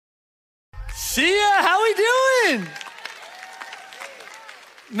See ya, how we doing?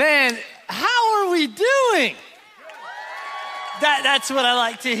 Man, how are we doing? That's what I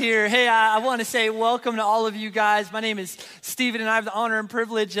like to hear. Hey, I want to say welcome to all of you guys. My name is Stephen, and I have the honor and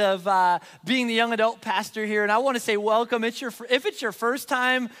privilege of being the young adult pastor here. And I want to say welcome. If it's your first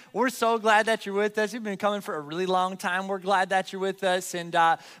time, we're so glad that you're with us. You've been coming for a really long time. We're glad that you're with us. And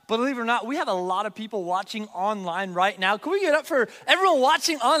believe it or not, we have a lot of people watching online right now. Can we get up for everyone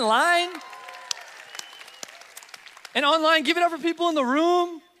watching online? And online, give it up for people in the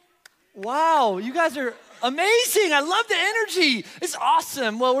room. Wow, you guys are amazing. I love the energy. It's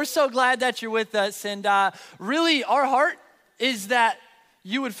awesome. Well, we're so glad that you're with us. And really, our heart is that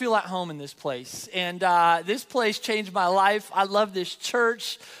you would feel at home in this place. And this place changed my life. I love this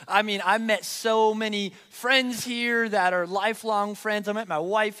church. I mean, I met so many friends here that are lifelong friends. I met my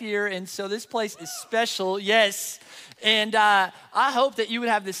wife here. And so this place is special. Yes. And I hope that you would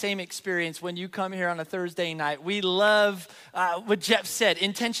have the same experience when you come here on a Thursday night. We love what Jeff said.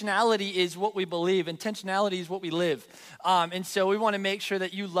 Intentionality is what we believe. Intentionality is what we live. And so we want to make sure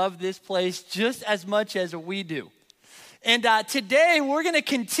that you love this place just as much as we do. And today we're going to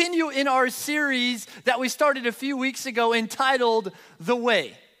continue in our series that we started a few weeks ago entitled The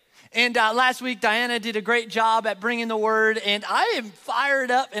Way. And last week, Diana did a great job at bringing the word, and I am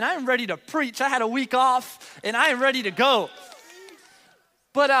fired up, and I am ready to preach. I had a week off, and I am ready to go.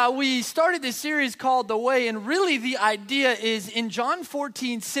 But we started this series called The Way, and really the idea is in John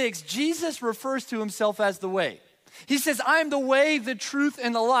 14:6, Jesus refers to himself as the way. He says, I am the way, the truth,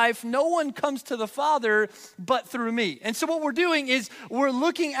 and the life. No one comes to the Father but through me. And so what we're doing is we're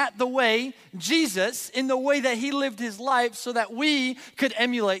looking at the way, Jesus, in the way that he lived his life so that we could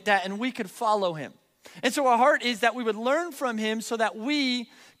emulate that and we could follow him. And so our heart is that we would learn from him so that we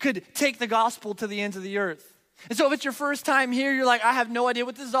could take the gospel to the ends of the earth. And so if it's your first time here, you're like, I have no idea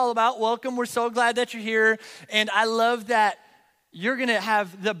what this is all about. Welcome. We're so glad that you're here. And I love that you're going to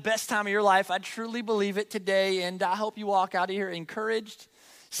have the best time of your life. I truly believe it today, and I hope you walk out of here encouraged,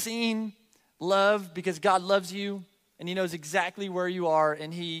 seen, loved, because God loves you, and he knows exactly where you are,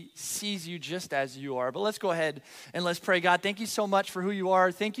 and he sees you just as you are. But let's go ahead and let's pray. God, thank you so much for who you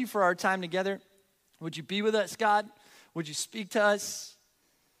are. Thank you for our time together. Would you be with us, God? Would you speak to us?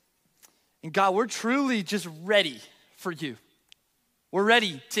 And God, we're truly just ready for you. We're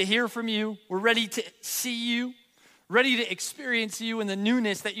ready to hear from you. We're ready to see you. Ready to experience you and the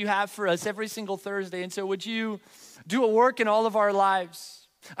newness that you have for us every single Thursday. And so would you do a work in all of our lives?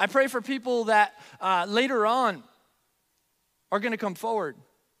 I pray for people that later on are going to come forward.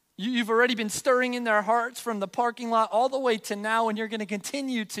 You've already been stirring in their hearts from the parking lot all the way to now, and you're going to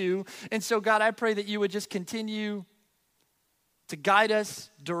continue to. And so, God, I pray that you would just continue to guide us,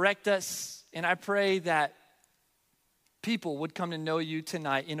 direct us, and I pray that people would come to know you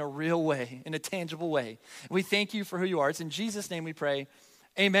tonight in a real way, in a tangible way. We thank you for who you are. It's in Jesus' name we pray.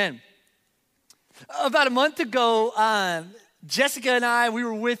 Amen. About a month ago, Jessica and I, we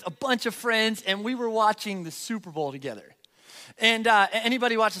were with a bunch of friends, and we were watching the Super Bowl together. And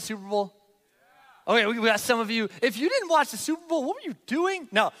anybody watch the Super Bowl? Okay, we got some of you. If you didn't watch the Super Bowl, what were you doing?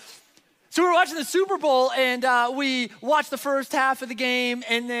 No. So we were watching the Super Bowl, and we watched the first half of the game,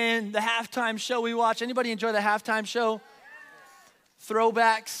 and then the halftime show we watched. Anybody enjoy the halftime show?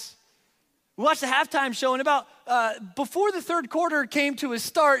 Throwbacks. We watched the halftime show, and about before the third quarter came to a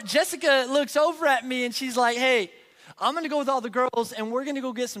start, Jessica looks over at me, and she's like, hey, I'm going to go with all the girls, and we're going to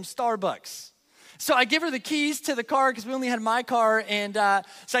go get some Starbucks. So I give her the keys to the car because we only had my car. And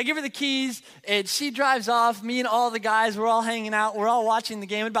so I give her the keys, and she drives off. Me and all the guys, we're all hanging out. We're all watching the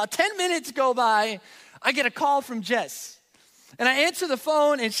game. And about 10 minutes go by, I get a call from Jess. And I answer the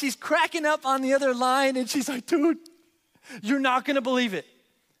phone, and she's cracking up on the other line. And she's like, dude, you're not going to believe it.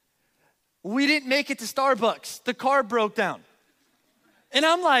 We didn't make it to Starbucks. The car broke down. And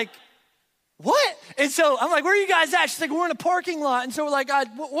I'm like, what? And so I'm like, where are you guys at? She's like, we're in a parking lot. And so we're like, God,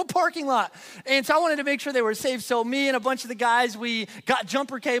 what parking lot? And so I wanted to make sure they were safe. So me and a bunch of the guys, we got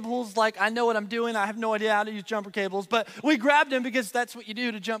jumper cables. Like, I know what I'm doing. I have no idea how to use jumper cables. But we grabbed them because that's what you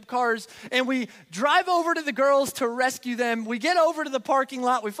do to jump cars. And we drive over to the girls to rescue them. We get over to the parking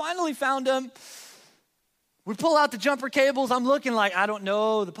lot. We finally found them. We pull out the jumper cables. I'm looking like, I don't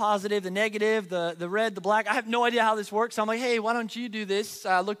know, the positive, the negative, the red, the black. I have no idea how this works. So I'm like, hey, why don't you do this?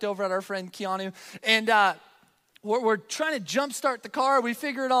 I looked over at our friend Keanu, and we're trying to jumpstart the car. We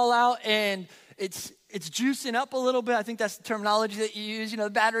figure it all out, and it's juicing up a little bit. I think that's the terminology that you use. You know,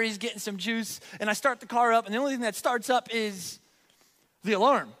 the battery's getting some juice, and I start the car up, and the only thing that starts up is the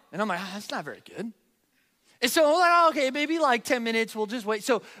alarm. And I'm like, that's not very good. And so I'm like, okay, maybe like 10 minutes, we'll just wait.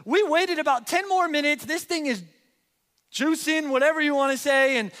 So we waited about 10 more minutes. This thing is juicing, whatever you want to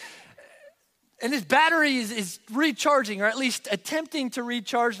say. And And this battery is recharging, or at least attempting to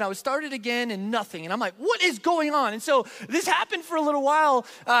recharge. And I would start it again and nothing. And I'm like, what is going on? And so this happened for a little while.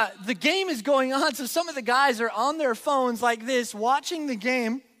 The game is going on. So some of the guys are on their phones like this, watching the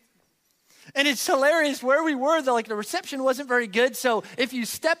game. And it's hilarious where we were, the reception wasn't very good. So if you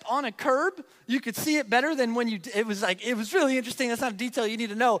step on a curb, you could see it better than when it was really interesting. That's not a detail you need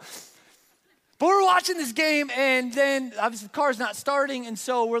to know. But we're watching this game, and then obviously the car's not starting, and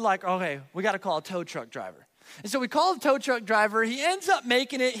so we're like, okay, we got to call a tow truck driver. And so we call the tow truck driver. He ends up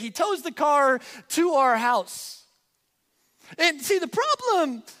making it. He tows the car to our house. And see, the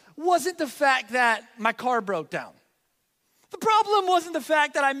problem wasn't the fact that my car broke down. The problem wasn't the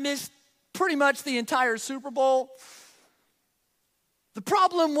fact that I missed pretty much the entire Super Bowl. The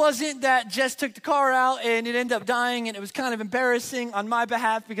problem wasn't that Jess took the car out and it ended up dying, and it was kind of embarrassing on my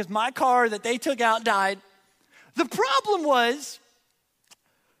behalf because my car that they took out died. The problem was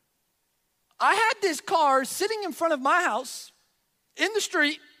I had this car sitting in front of my house in the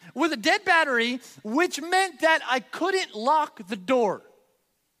street with a dead battery, which meant that I couldn't lock the door.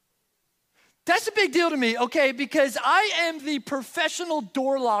 That's a big deal to me, okay, because I am the professional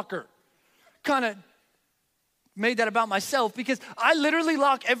door locker. Kind of made that about myself because I literally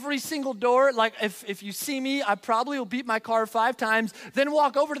lock every single door. Like if you see me, I probably will beat my car 5 times, then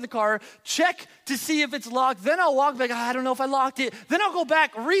walk over to the car, check to see if it's locked. Then I'll walk back, I don't know if I locked it. Then I'll go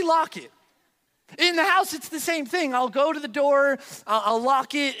back, relock it. In the house, it's the same thing. I'll go to the door, I'll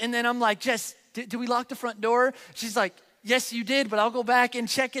lock it, and then I'm like, Jess, did we lock the front door? She's like, yes, you did, but I'll go back and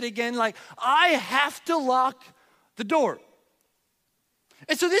check it again. Like, I have to lock the door.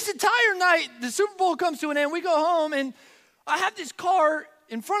 And so this entire night, the Super Bowl comes to an end. We go home, and I have this car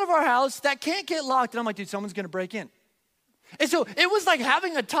in front of our house that can't get locked. And I'm like, dude, someone's going to break in. And so it was like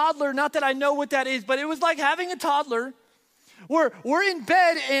having a toddler, not that I know what that is, but it was like having a toddler where we're in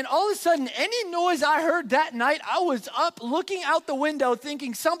bed, and all of a sudden, any noise I heard that night, I was up looking out the window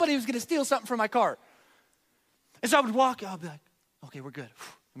thinking somebody was going to steal something from my car. And so I would walk, I'll be like, okay, we're good.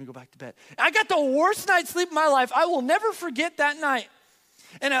 Let me go back to bed. I got the worst night's sleep of my life. I will never forget that night.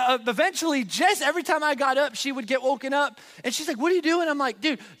 And eventually, Jess, every time I got up, she would get woken up. And she's like, what are you doing? I'm like,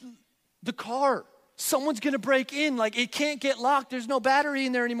 dude, the car. Someone's going to break in. Like, it can't get locked. There's no battery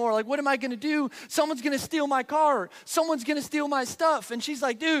in there anymore. Like, what am I going to do? Someone's going to steal my car. Someone's going to steal my stuff. And she's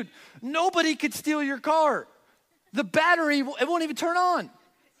like, dude, nobody could steal your car. The battery, it won't even turn on.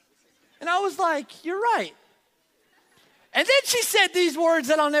 And I was like, you're right. And then she said these words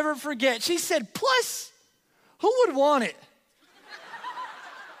that I'll never forget. She said, plus, who would want it?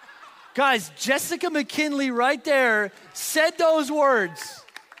 Guys, Jessica McKinley right there said those words.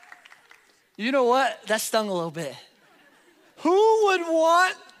 You know what? That stung a little bit. Who would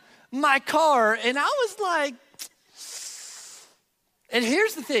want my car? And I was like, and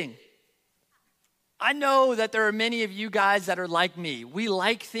here's the thing. I know that there are many of you guys that are like me. We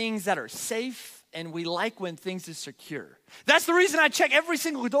like things that are safe, and we like when things are secure. That's the reason I check every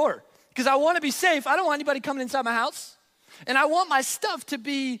single door, because I want to be safe. I don't want anybody coming inside my house, and I want my stuff to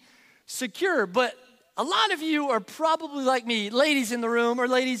be secure. But a lot of you are probably like me, ladies in the room or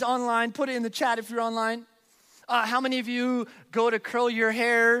ladies online. Put it in the chat if you're online. How many of you go to curl your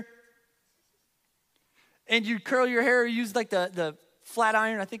hair and you curl your hair, use like the flat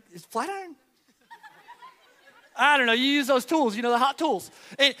iron? I think it's flat iron. I don't know, you use those tools, the hot tools.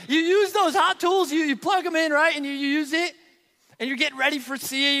 And you use those hot tools, you plug them in, right? And you use it, and you're getting ready for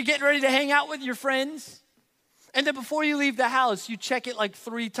CA, you're getting ready to hang out with your friends. And then before you leave the house, you check it like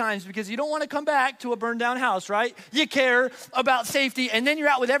 3 times because you don't want to come back to a burned down house, right? You care about safety, and then you're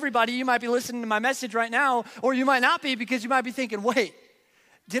out with everybody. You might be listening to my message right now, or you might not be, because you might be thinking, wait,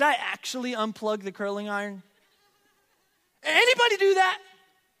 did I actually unplug the curling iron? Anybody do that?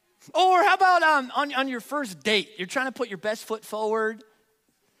 Or how about on your first date, you're trying to put your best foot forward,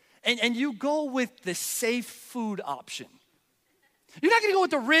 and you go with the safe food option. You're not going to go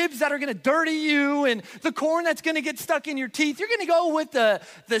with the ribs that are going to dirty you and the corn that's going to get stuck in your teeth. You're going to go with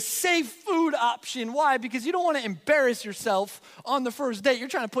the safe food option. Why? Because you don't want to embarrass yourself on the first date. You're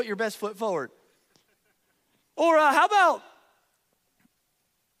trying to put your best foot forward. Or how about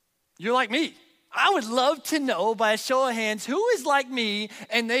you're like me? I would love to know by a show of hands who is like me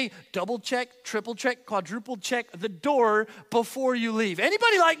and they double check, triple check, quadruple check the door before you leave.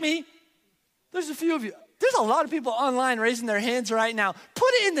 Anybody like me? There's a few of you. There's a lot of people online raising their hands right now. Put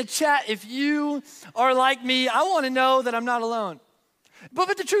it in the chat if you are like me. I want to know that I'm not alone.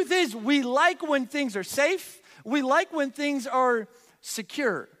 But the truth is, we like when things are safe. We like when things are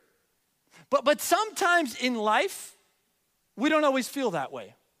secure. But sometimes in life, we don't always feel that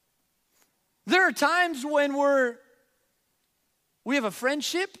way. There are times when we have a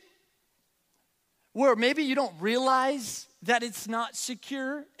friendship where maybe you don't realize that it's not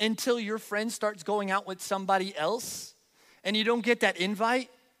secure until your friend starts going out with somebody else and you don't get that invite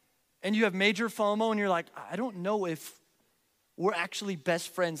and you have major FOMO and you're like, I don't know if we're actually best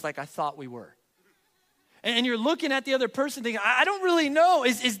friends like I thought we were. And you're looking at the other person thinking, I don't really know.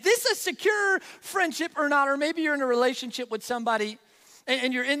 Is this a secure friendship or not? Or maybe you're in a relationship with somebody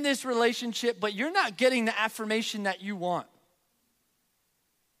and you're in this relationship, but you're not getting the affirmation that you want.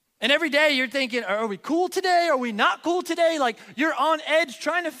 And every day you're thinking, are we cool today? Are we not cool today? Like you're on edge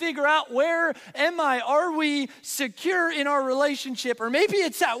trying to figure out, where am I? Are we secure in our relationship? Or maybe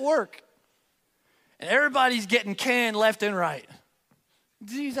it's at work and everybody's getting canned left and right.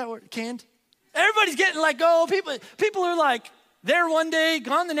 Did you use that word, canned? Everybody's getting let go. People are like there one day,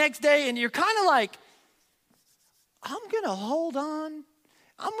 gone the next day, and you're kind of like, I'm going to hold on.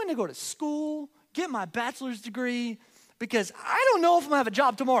 I'm going to go to school, get my bachelor's degree, because I don't know if I'm going to have a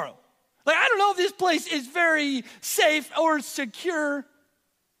job tomorrow. Like, I don't know if this place is very safe or secure.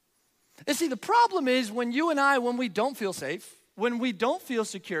 And see, the problem is when you and I, when we don't feel safe, when we don't feel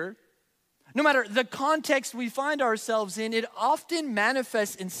secure, no matter the context we find ourselves in, it often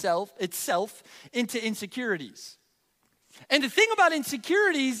manifests itself into insecurities. And the thing about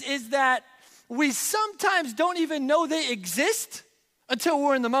insecurities is that we sometimes don't even know they exist until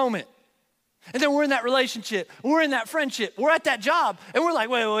we're in the moment. And then we're in that relationship, we're in that friendship, we're at that job, and we're like,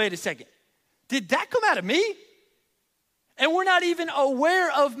 wait a second. Did that come out of me? And we're not even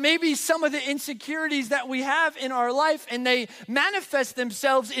aware of maybe some of the insecurities that we have in our life, and they manifest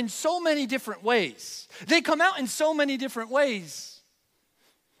themselves in so many different ways. They come out in so many different ways.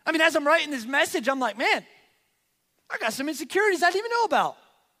 I mean, as I'm writing this message, I'm like, man, I got some insecurities I didn't even know about.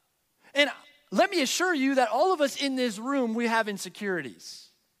 And let me assure you that all of us in this room, we have insecurities.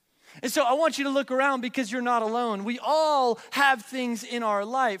 And so I want you to look around because you're not alone. We all have things in our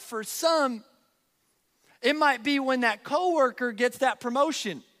life. For some, it might be when that coworker gets that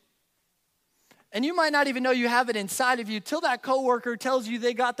promotion. And you might not even know you have it inside of you till that coworker tells you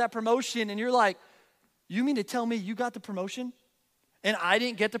they got that promotion and you're like, you mean to tell me you got the promotion? And I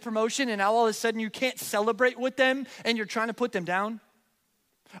didn't get the promotion and now all of a sudden you can't celebrate with them and you're trying to put them down?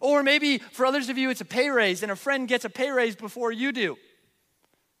 Or maybe for others of you it's a pay raise and a friend gets a pay raise before you do.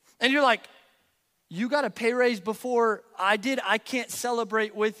 And you're like, you got a pay raise before I did, I can't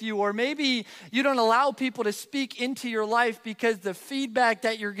celebrate with you. Or maybe you don't allow people to speak into your life because the feedback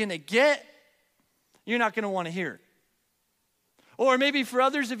that you're gonna get, you're not gonna wanna hear. Or maybe for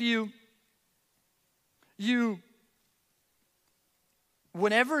others of you,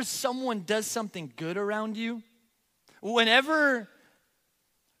 whenever someone does something good around you, whenever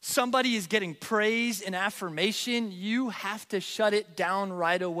somebody is getting praise and affirmation, you have to shut it down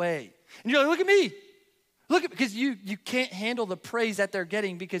right away. And you're like, look at me. Because you can't handle the praise that they're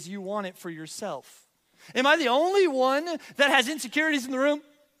getting because you want it for yourself. Am I the only one that has insecurities in the room?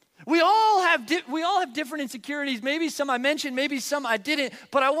 We all have different insecurities. Maybe some I mentioned, maybe some I didn't,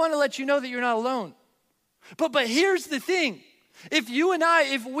 but I want to let you know that you're not alone. But here's the thing. If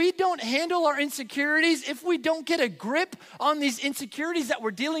we don't handle our insecurities, if we don't get a grip on these insecurities that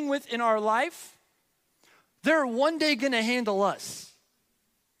we're dealing with in our life, they're one day gonna handle us.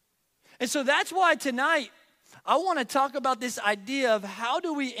 And so that's why tonight, I wanna talk about this idea of how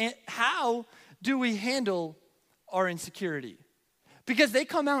do we handle our insecurity? Because they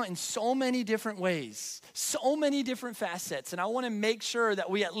come out in so many different ways, so many different facets, and I wanna make sure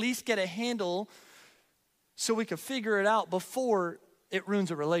that we at least get a handle so we can figure it out before it ruins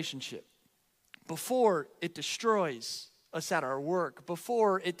a relationship, before it destroys us at our work,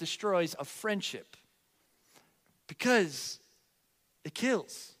 before it destroys a friendship, because it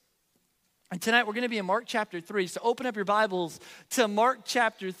kills. And tonight we're going to be in Mark chapter 3, so open up your Bibles to Mark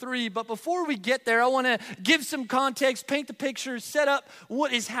chapter 3. But before we get there, I want to give some context, paint the picture, set up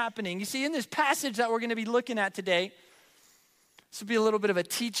what is happening. You see, in this passage that we're going to be looking at today, this will be a little bit of a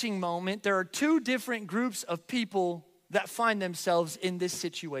teaching moment. There are two different groups of people that find themselves in this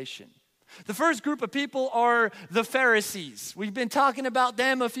situation. The first group of people are the Pharisees. We've been talking about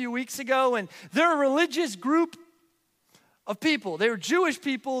them a few weeks ago, and they're a religious group of people. They were Jewish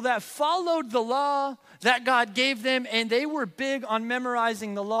people that followed the law that God gave them, and they were big on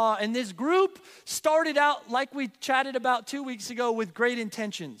memorizing the law. And this group started out, like we chatted about 2 weeks ago, with great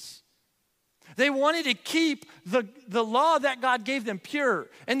intentions. They wanted to keep the law that God gave them pure.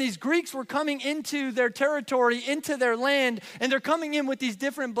 And these Greeks were coming into their territory, into their land, and they're coming in with these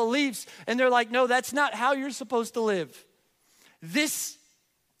different beliefs. And they're like, no, that's not how you're supposed to live. This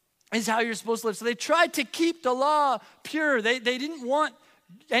is how you're supposed to live. So they tried to keep the law pure. They didn't want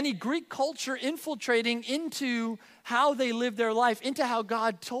any Greek culture infiltrating into how they live their life, into how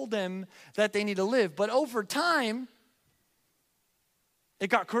God told them that they need to live. But over time, it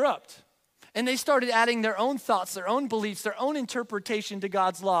got corrupt. And they started adding their own thoughts, their own beliefs, their own interpretation to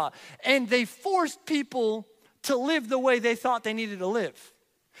God's law. And they forced people to live the way they thought they needed to live.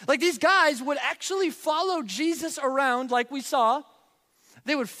 Like these guys would actually follow Jesus around, like we saw.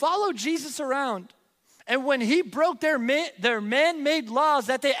 They would follow Jesus around. And when he broke their man-made laws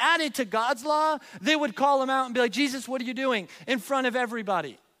that they added to God's law, they would call him out and be like, Jesus, what are you doing? In front of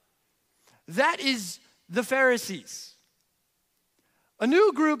everybody. That is the Pharisees. A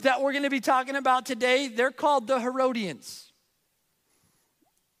new group that we're going to be talking about today, they're called the Herodians.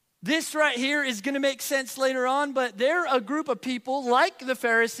 This right here is going to make sense later on, but they're a group of people like the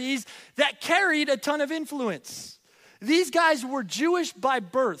Pharisees that carried a ton of influence. These guys were Jewish by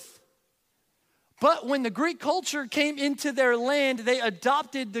birth. But when the Greek culture came into their land, they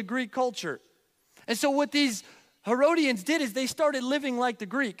adopted the Greek culture. And so what these Herodians did is they started living like the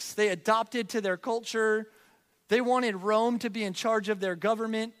Greeks. They adopted to their culture. They wanted Rome to be in charge of their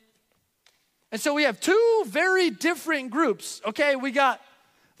government. And so we have two very different groups, okay? We got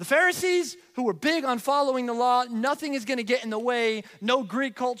the Pharisees who were big on following the law. Nothing is going to get in the way. No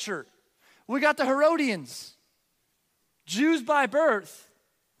Greek culture. We got the Herodians, Jews by birth.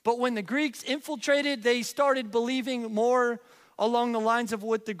 But when the Greeks infiltrated, they started believing more along the lines of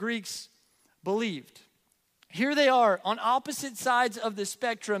what the Greeks believed. Here they are on opposite sides of the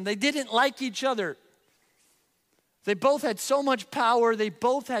spectrum. They didn't like each other. They both had so much power. They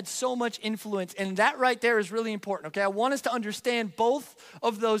both had so much influence. And that right there is really important, okay? I want us to understand both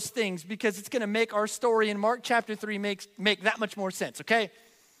of those things because it's going to make our story in Mark chapter 3 make that much more sense, okay?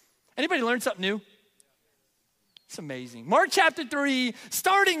 Anybody learn something new? It's amazing. Mark chapter 3,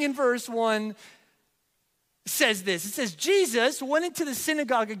 starting in verse 1, says this. It says, Jesus went into the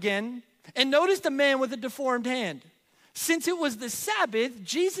synagogue again and noticed a man with a deformed hand. Since it was the Sabbath,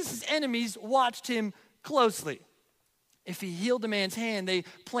 Jesus' enemies watched him closely. If he healed a man's hand, they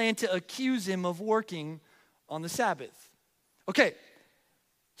planned to accuse him of working on the Sabbath. Okay,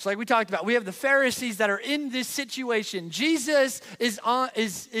 so like we talked about, we have the Pharisees that are in this situation. Jesus is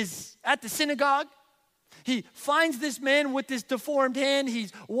at the synagogue. He finds this man with this deformed hand.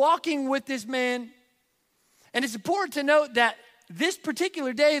 He's walking with this man. And it's important to note that this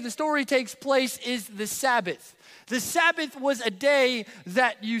particular day the story takes place is the Sabbath. The Sabbath was a day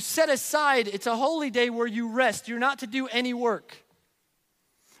that you set aside. It's a holy day where you rest. You're not to do any work.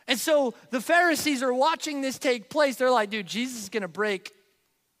 And so the Pharisees are watching this take place. They're like, dude, Jesus is going to break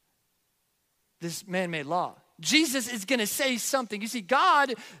this man-made law. Jesus is going to say something. You see,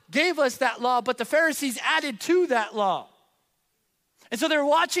 God gave us that law, but the Pharisees added to that law. And so they're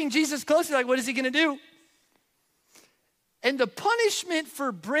watching Jesus closely, like, what is he going to do? And the punishment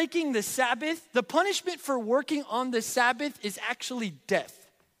for breaking the Sabbath, the punishment for working on the Sabbath is actually death.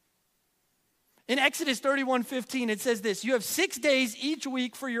 In Exodus 31:15, it says this, you have 6 days each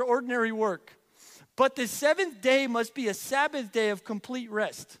week for your ordinary work, but the seventh day must be a Sabbath day of complete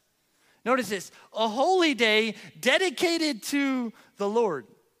rest. Notice this, a holy day dedicated to the Lord.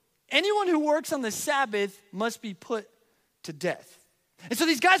 Anyone who works on the Sabbath must be put to death. And so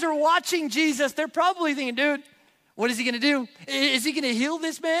these guys are watching Jesus. They're probably thinking, dude, what is he going to do? Is he going to heal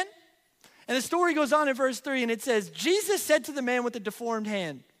this man? And the story goes on in verse 3, and it says, Jesus said to the man with the deformed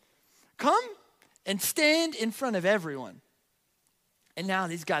hand, come and stand in front of everyone. And now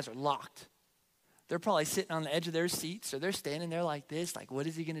these guys are locked. They're probably sitting on the edge of their seats, or they're standing there like this, like, what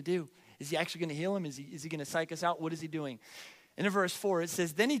is he going to do? Is he actually going to heal him? Is he going to psych us out? What is he doing? And in verse 4, it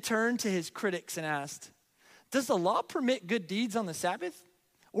says, then he turned to his critics and asked, does the law permit good deeds on the Sabbath?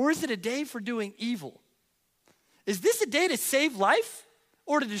 Or is it a day for doing evil? Is this a day to save life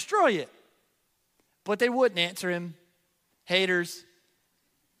or to destroy it? But they wouldn't answer him. Haters.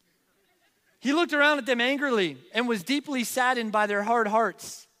 He looked around at them angrily and was deeply saddened by their hard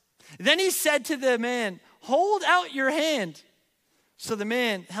hearts. Then he said to the man, hold out your hand. So the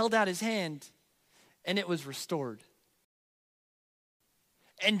man held out his hand and it was restored.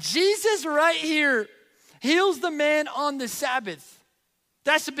 And Jesus right here heals the man on the Sabbath.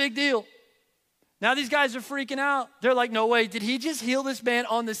 That's a big deal. Now these guys are freaking out. They're like, no way, did he just heal this man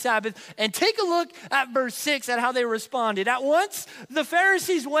on the Sabbath? And take a look at verse 6 at how they responded. At once, the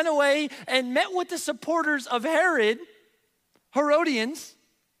Pharisees went away and met with the supporters of Herod, Herodians,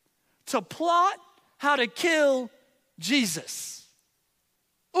 to plot how to kill Jesus.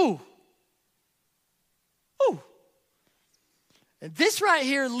 Ooh. Ooh. And this right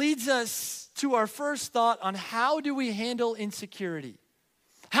here leads us to our first thought on how do we handle insecurity?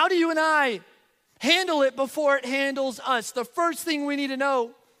 How do you and I handle it before it handles us. The first thing we need to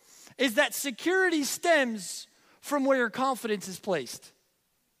know is that security stems from where your confidence is placed.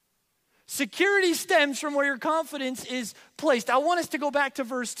 Security stems from where your confidence is placed. I want us to go back to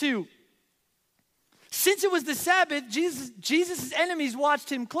verse 2. Since it was the Sabbath, Jesus' enemies watched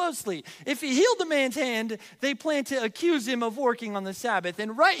him closely. If he healed the man's hand, they planned to accuse him of working on the Sabbath.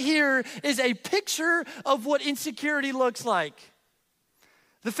 And right here is a picture of what insecurity looks like.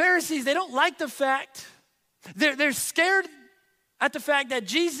 The Pharisees, they don't like the fact, they're scared at the fact that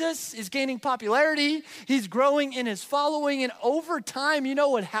Jesus is gaining popularity. He's growing in his following. And over time, you know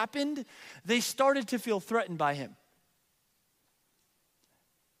what happened? They started to feel threatened by him.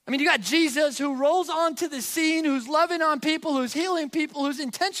 I mean, you got Jesus who rolls onto the scene, who's loving on people, who's healing people, who's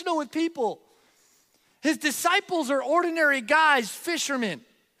intentional with people. His disciples are ordinary guys, fishermen.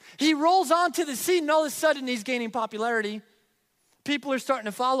 He rolls onto the scene and all of a sudden he's gaining popularity. People are starting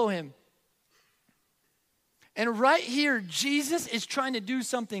to follow him. And right here, Jesus is trying to do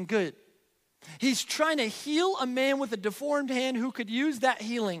something good. He's trying to heal a man with a deformed hand who could use that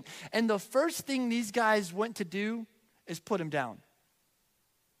healing. And the first thing these guys went to do is put him down.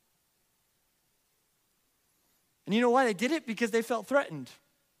 And you know why they did it? Because they felt threatened.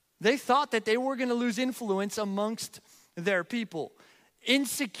 They thought that they were going to lose influence amongst their people.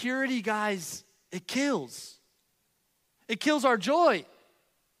 Insecurity, guys, it kills. It kills our joy.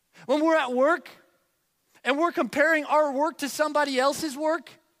 When we're at work and we're comparing our work to somebody else's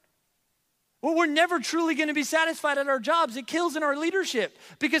work, well, we're never truly going to be satisfied at our jobs. It kills in our leadership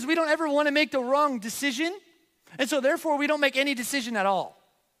because we don't ever want to make the wrong decision. And so therefore, we don't make any decision at all.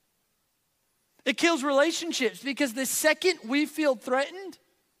 It kills relationships because the second we feel threatened,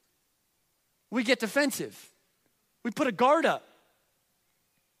 we get defensive. We put a guard up.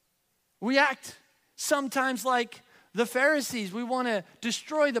 We act sometimes like the Pharisees. We want to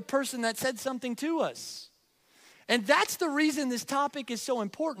destroy the person that said something to us. And that's the reason this topic is so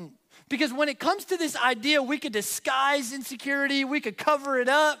important. Because when it comes to this idea, we could disguise insecurity, we could cover it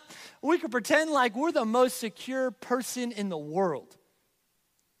up, we could pretend like we're the most secure person in the world.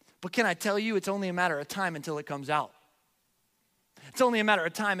 But can I tell you, it's only a matter of time until it comes out. It's only a matter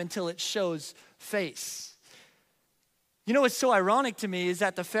of time until it shows face. You know what's so ironic to me is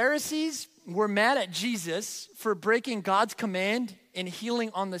that the Pharisees were mad at Jesus for breaking God's command in healing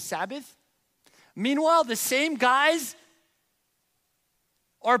on the Sabbath. Meanwhile, the same guys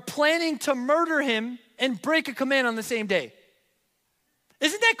are planning to murder him and break a command on the same day.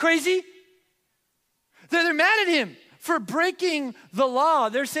 Isn't that crazy? They're mad at him for breaking the law.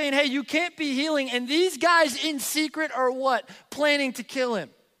 They're saying, hey, you can't be healing. And these guys in secret are what? Planning to kill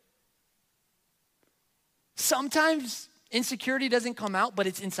him. Sometimes insecurity doesn't come out, but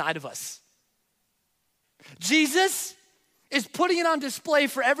it's inside of us. Jesus is putting it on display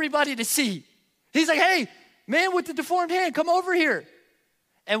for everybody to see. He's like, hey, man with the deformed hand, come over here.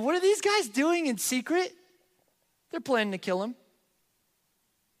 And what are these guys doing in secret? They're planning to kill him.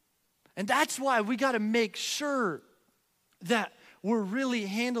 And that's why we got to make sure that we're really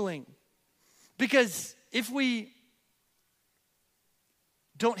handling. Because if we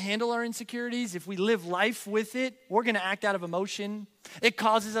don't handle our insecurities, if we live life with it, we're going to act out of emotion. It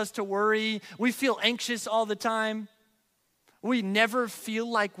causes us to worry. We feel anxious all the time. We never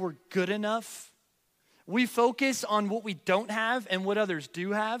feel like we're good enough. We focus on what we don't have and what others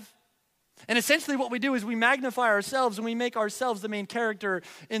do have. And essentially what we do is we magnify ourselves and we make ourselves the main character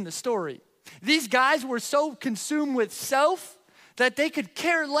in the story. These guys were so consumed with self that they could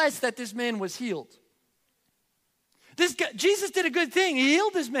care less that this man was healed. Jesus did a good thing. He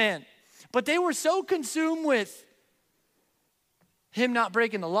healed this man. But they were so consumed with him not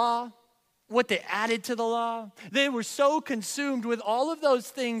breaking the law, what they added to the law. They were so consumed with all of those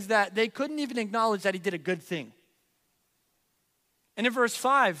things that they couldn't even acknowledge that he did a good thing. And in verse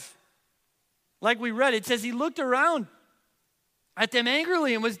 5, like we read, it says he looked around at them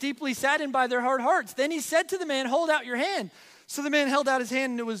angrily and was deeply saddened by their hard hearts. Then he said to the man, hold out your hand. So the man held out his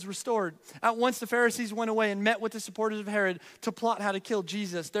hand and it was restored. At once the Pharisees went away and met with the supporters of Herod to plot how to kill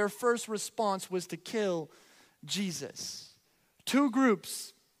Jesus. Their first response was to kill Jesus. Two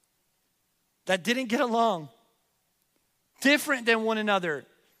groups that didn't get along, different than one another.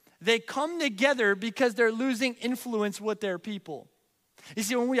 They come together because they're losing influence with their people. You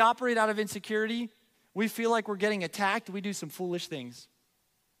see, when we operate out of insecurity, we feel like we're getting attacked, we do some foolish things.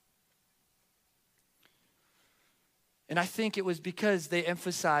 And I think it was because they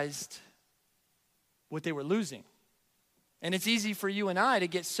emphasized what they were losing. And it's easy for you and I to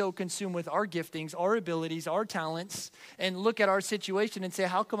get so consumed with our giftings, our abilities, our talents, and look at our situation and say,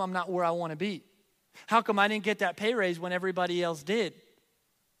 how come I'm not where I want to be? How come I didn't get that pay raise when everybody else did?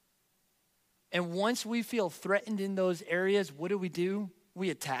 And once we feel threatened in those areas, what do? We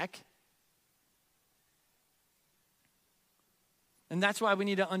attack. And that's why we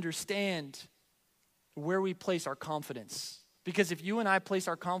need to understand where we place our confidence. Because if you and I place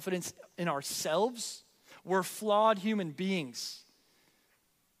our confidence in ourselves, we're flawed human beings.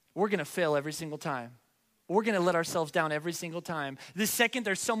 We're going to fail every single time. We're going to let ourselves down every single time. The second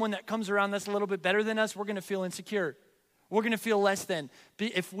there's someone that comes around that's a little bit better than us, we're going to feel insecure. We're going to feel less than.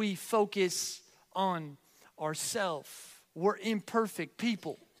 If we focus on ourselves, we're imperfect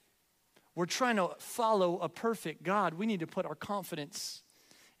people. We're trying to follow a perfect God. We need to put our confidence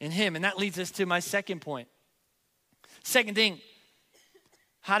in him. And that leads us to my second point. Second thing,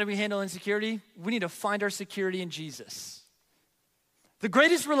 how do we handle insecurity? We need to find our security in Jesus. The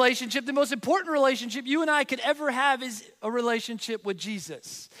greatest relationship, the most important relationship you and I could ever have is a relationship with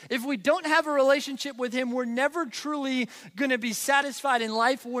Jesus. If we don't have a relationship with him, we're never truly going to be satisfied in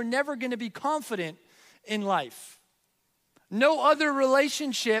life. We're never going to be confident in life. No other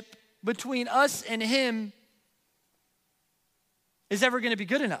relationship between us and him is ever going to be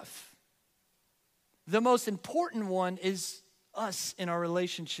good enough. The most important one is us in our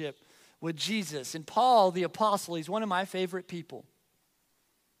relationship with Jesus. And Paul, the apostle, he's one of my favorite people.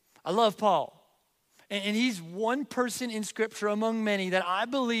 I love Paul. And he's one person in Scripture among many that I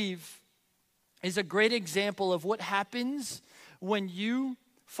believe is a great example of what happens when you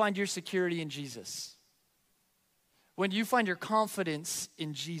find your security in Jesus. When you find your confidence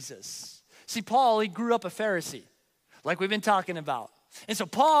in Jesus. See, Paul, he grew up a Pharisee, like we've been talking about. And so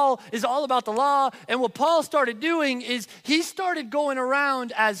Paul is all about the law. And what Paul started doing is he started going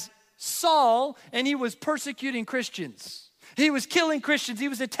around as Saul, and he was persecuting Christians. He was killing Christians. He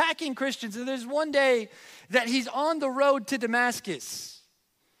was attacking Christians. And there's one day that he's on the road to Damascus.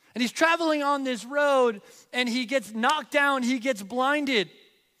 And he's traveling on this road, and he gets knocked down. He gets blinded.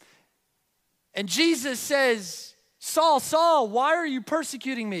 And Jesus says, Saul, Saul, why are you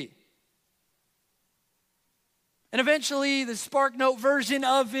persecuting me? And eventually, the SparkNote version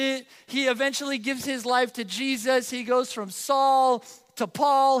of it, he eventually gives his life to Jesus. He goes from Saul to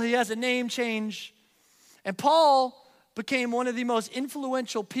Paul. He has a name change. And Paul became one of the most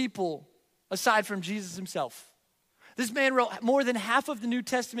influential people aside from Jesus himself. This man wrote more than half of the New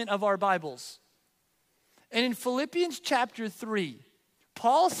Testament of our Bibles. And in Philippians chapter 3,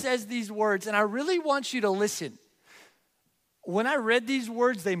 Paul says these words, and I really want you to listen. When I read these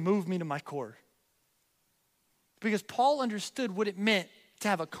words, they moved me to my core. Because Paul understood what it meant to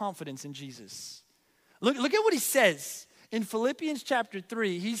have a confidence in Jesus. Look at what he says in Philippians chapter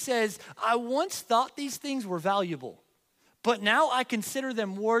 3. He says, I once thought these things were valuable, but now I consider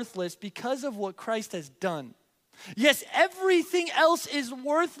them worthless because of what Christ has done. Yes, everything else is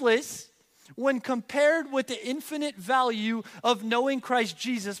worthless when compared with the infinite value of knowing Christ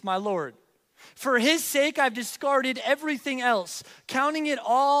Jesus, my Lord. For his sake, I've discarded everything else, counting it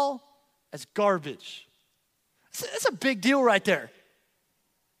all as garbage. That's a big deal right there.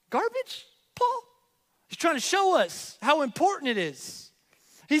 Garbage, Paul? He's trying to show us how important it is.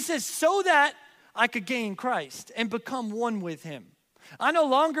 He says, so that I could gain Christ and become one with him. I no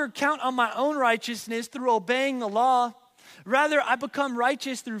longer count on my own righteousness through obeying the law. Rather, I become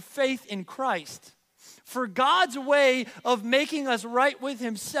righteous through faith in Christ. For God's way of making us right with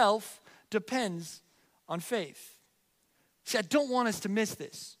himself depends on faith. See, I don't want us to miss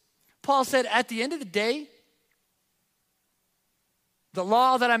this. Paul said, at the end of the day, the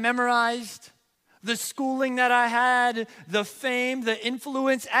law that I memorized, the schooling that I had, the fame, the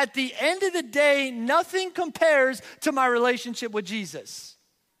influence, at the end of the day, nothing compares to my relationship with Jesus.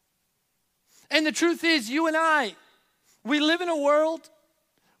 And the truth is, you and I, we live in a world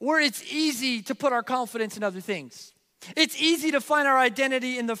where it's easy to put our confidence in other things. It's easy to find our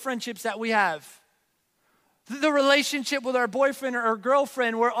identity in the friendships that we have. The relationship with our boyfriend or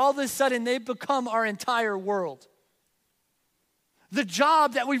girlfriend where all of a sudden they become our entire world. The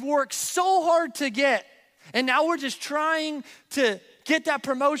job that we've worked so hard to get, and now we're just trying to get that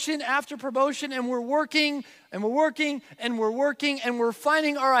promotion after promotion, and we're working, and we're working, and we're working, and we're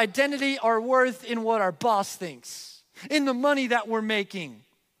finding our identity, our worth in what our boss thinks, in the money that we're making.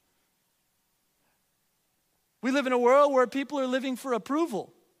 We live in a world where people are living for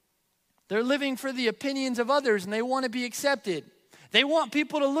approval. They're living for the opinions of others, and they want to be accepted. They want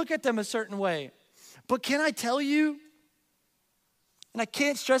people to look at them a certain way. But can I tell you, and I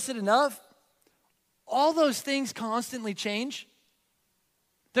can't stress it enough, all those things constantly change.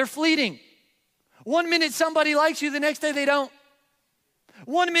 They're fleeting. One minute somebody likes you, the next day they don't.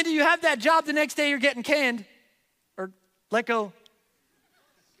 One minute you have that job, the next day you're getting canned or let go.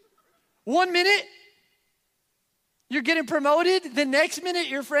 One minute You're getting promoted, the next minute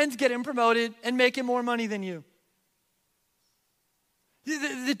your friend's getting promoted and making more money than you.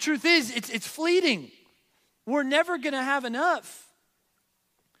 The truth is, it's fleeting. We're never gonna have enough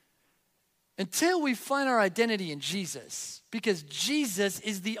until we find our identity in Jesus, because Jesus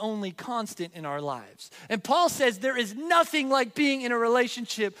is the only constant in our lives. And Paul says there is nothing like being in a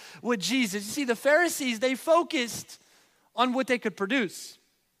relationship with Jesus. You see, the Pharisees, they focused on what they could produce,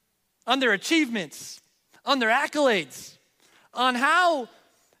 on their achievements, on their accolades, on how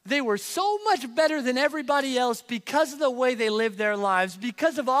they were so much better than everybody else because of the way they lived their lives,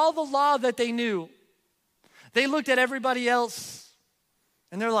 because of all the law that they knew. They looked at everybody else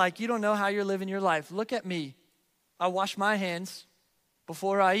and they're like, you don't know how you're living your life. Look at me. I wash my hands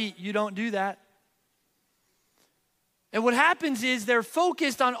before I eat. You don't do that. And what happens is they're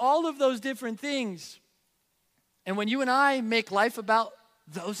focused on all of those different things. And when you and I make life about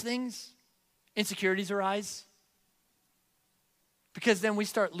those things, insecurities arise. Because then we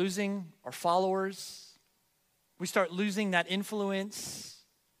start losing our followers. We start losing that influence.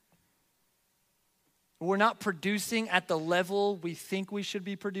 We're not producing at the level we think we should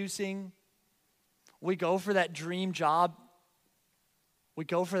be producing. We go for that dream job. We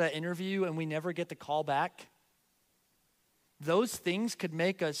go for that interview and we never get the call back. Those things could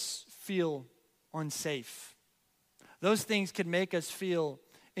make us feel unsafe. Those things could make us feel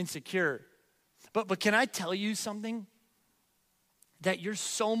insecure. But can I tell you something? That you're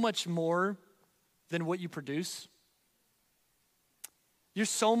so much more than what you produce. You're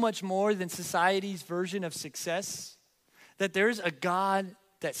so much more than society's version of success. That there's a God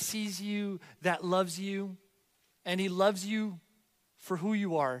that sees you, that loves you, and he loves you for who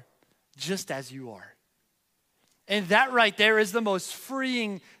you are, just as you are. And that right there is the most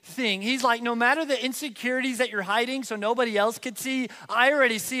freeing thing. He's like, no matter the insecurities that you're hiding so nobody else could see, I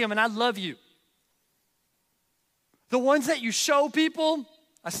already see them and I love you. The ones that you show people,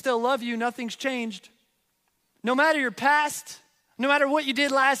 I still love you, nothing's changed. No matter your past, no matter what you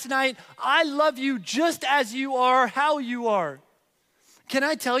did last night, I love you just as you are, how you are. Can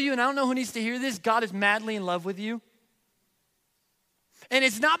I tell you, and I don't know who needs to hear this, God is madly in love with you. And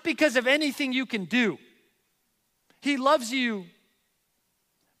it's not because of anything you can do. He loves you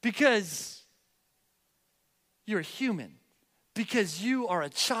because you're a human, because you are a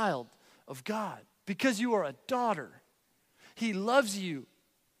child of God, because you are a daughter. He loves you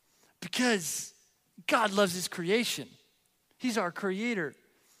because God loves his creation. He's our creator.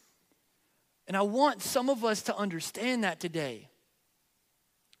 And I want some of us to understand that today.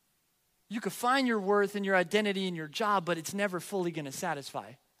 You could find your worth and your identity in your job, but it's never fully going to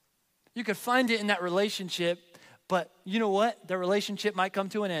satisfy. You could find it in that relationship, but you know what? The relationship might come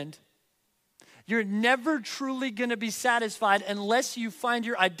to an end. You're never truly going to be satisfied unless you find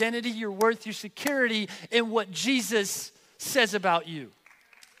your identity, your worth, your security in what Jesus says about you.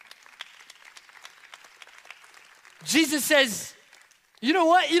 Jesus says, you know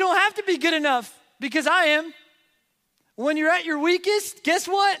what? You don't have to be good enough because I am. When you're at your weakest, guess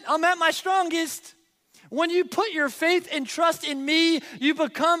what? I'm at my strongest. When you put your faith and trust in me, you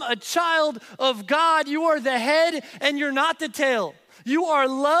become a child of God. You are the head and you're not the tail. You are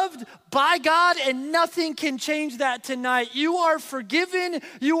loved by God and nothing can change that tonight. You are forgiven.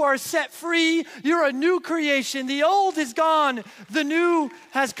 You are set free. You're a new creation. The old is gone. The new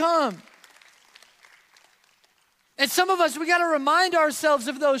has come. And some of us, we got to remind ourselves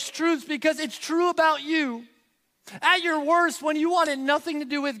of those truths because it's true about you. At your worst, when you wanted nothing to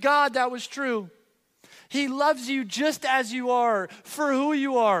do with God, that was true. He loves you just as you are, for who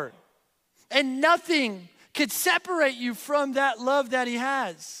you are. And nothing could separate you from that love that he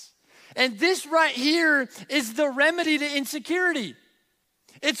has. And this right here is the remedy to insecurity.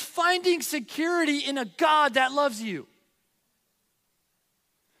 It's finding security in a God that loves you.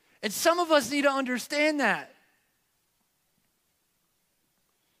 And some of us need to understand that.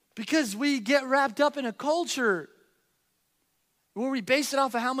 Because we get wrapped up in a culture where we base it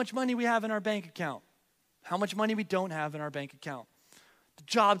off of how much money we have in our bank account, how much money we don't have in our bank account, the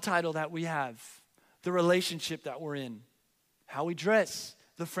job title that we have, the relationship that we're in, how we dress,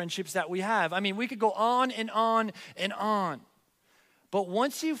 the friendships that we have. I mean, we could go on and on and on. But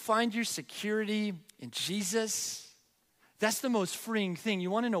once you find your security in Jesus, that's the most freeing thing.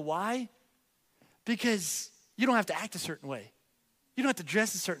 You want to know why? Because you don't have to act a certain way. You don't have to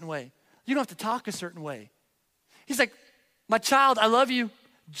dress a certain way. You don't have to talk a certain way. He's like, my child, I love you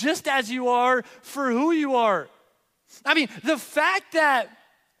just as you are, for who you are. I mean, the fact that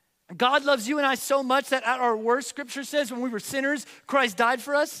God loves you and I so much that at our worst, Scripture says, when we were sinners, Christ died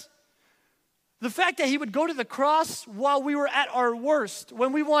for us. The fact that he would go to the cross while we were at our worst,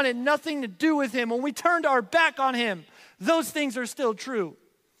 when we wanted nothing to do with him, when we turned our back on him, those things are still true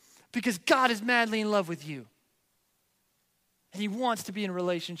because God is madly in love with you. And he wants to be in a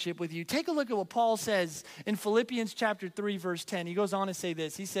relationship with you. Take a look at what Paul says in Philippians chapter 3, verse 10. He goes on to say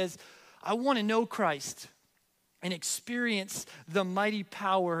this. He says, I want to know Christ and experience the mighty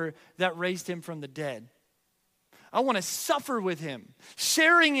power that raised him from the dead. I want to suffer with him,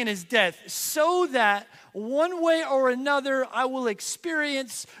 sharing in his death, so that one way or another I will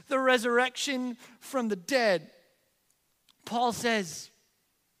experience the resurrection from the dead. Paul says,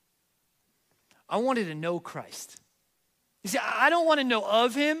 I wanted to know Christ. You see, I don't want to know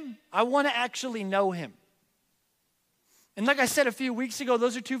of him. I want to actually know him. And like I said a few weeks ago,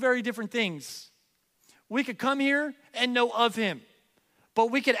 those are two very different things. We could come here and know of him,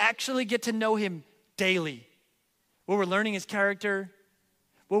 but we could actually get to know him daily. Where we're learning his character,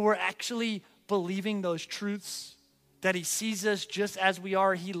 where we're actually believing those truths, that he sees us just as we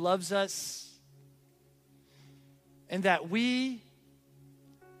are, he loves us, and that we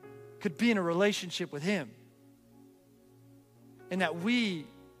could be in a relationship with him, and that we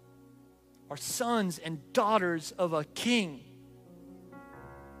are sons and daughters of a king.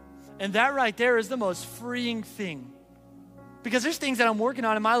 And that right there is the most freeing thing, because there's things that I'm working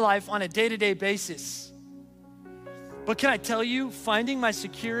on in my life on a day-to-day basis. But can I tell you, finding my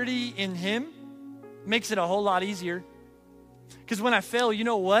security in him makes it a whole lot easier. Because when I fail, you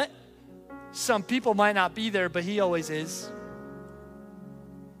know what? Some people might not be there, but he always is.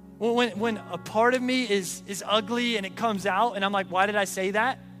 When a part of me is ugly and it comes out and I'm like, why did I say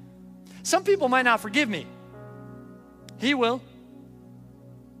that? Some people might not forgive me. He will.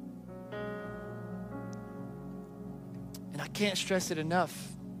 And I can't stress it enough.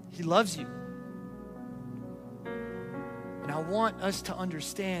 He loves you. And I want us to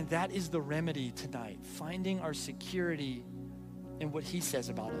understand that is the remedy tonight, finding our security in what he says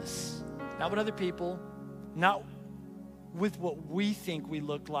about us. Not with other people, not with what we think we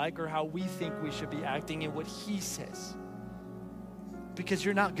look like or how we think we should be acting, in what he says. Because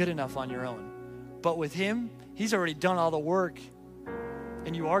you're not good enough on your own. But with him, he's already done all the work,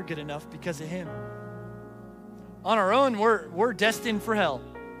 and you are good enough because of him. On our own, we're destined for hell.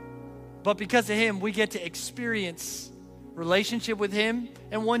 But because of him, we get to experience relationship with him,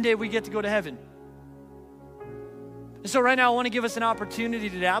 and one day we get to go to heaven. And so right now I want to give us an opportunity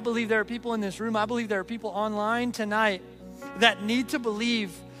today. I believe there are people in this room, I believe there are people online tonight that need to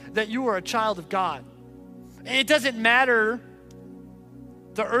believe that you are a child of God. It doesn't matter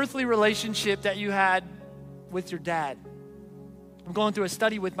the earthly relationship that you had with your dad. I'm going through a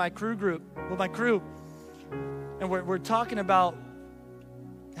study with my crew, and we're talking about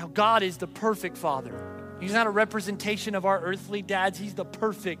how God is the perfect father. He's not a representation of our earthly dads. He's the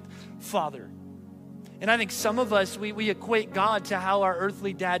perfect father. And I think some of us, we equate God to how our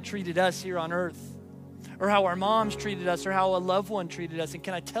earthly dad treated us here on earth, or how our moms treated us, or how a loved one treated us. And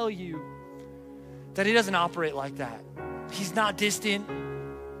can I tell you that he doesn't operate like that? He's not distant.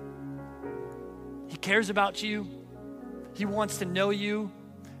 He cares about you. He wants to know you.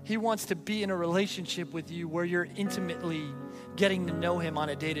 He wants to be in a relationship with you where you're intimately getting to know him on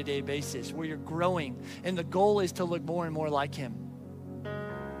a day-to-day basis, where you're growing. And the goal is to look more and more like him.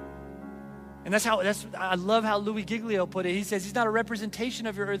 And I love how Louis Giglio put it. He says he's not a representation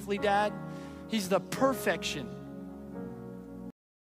of your earthly dad. He's the perfection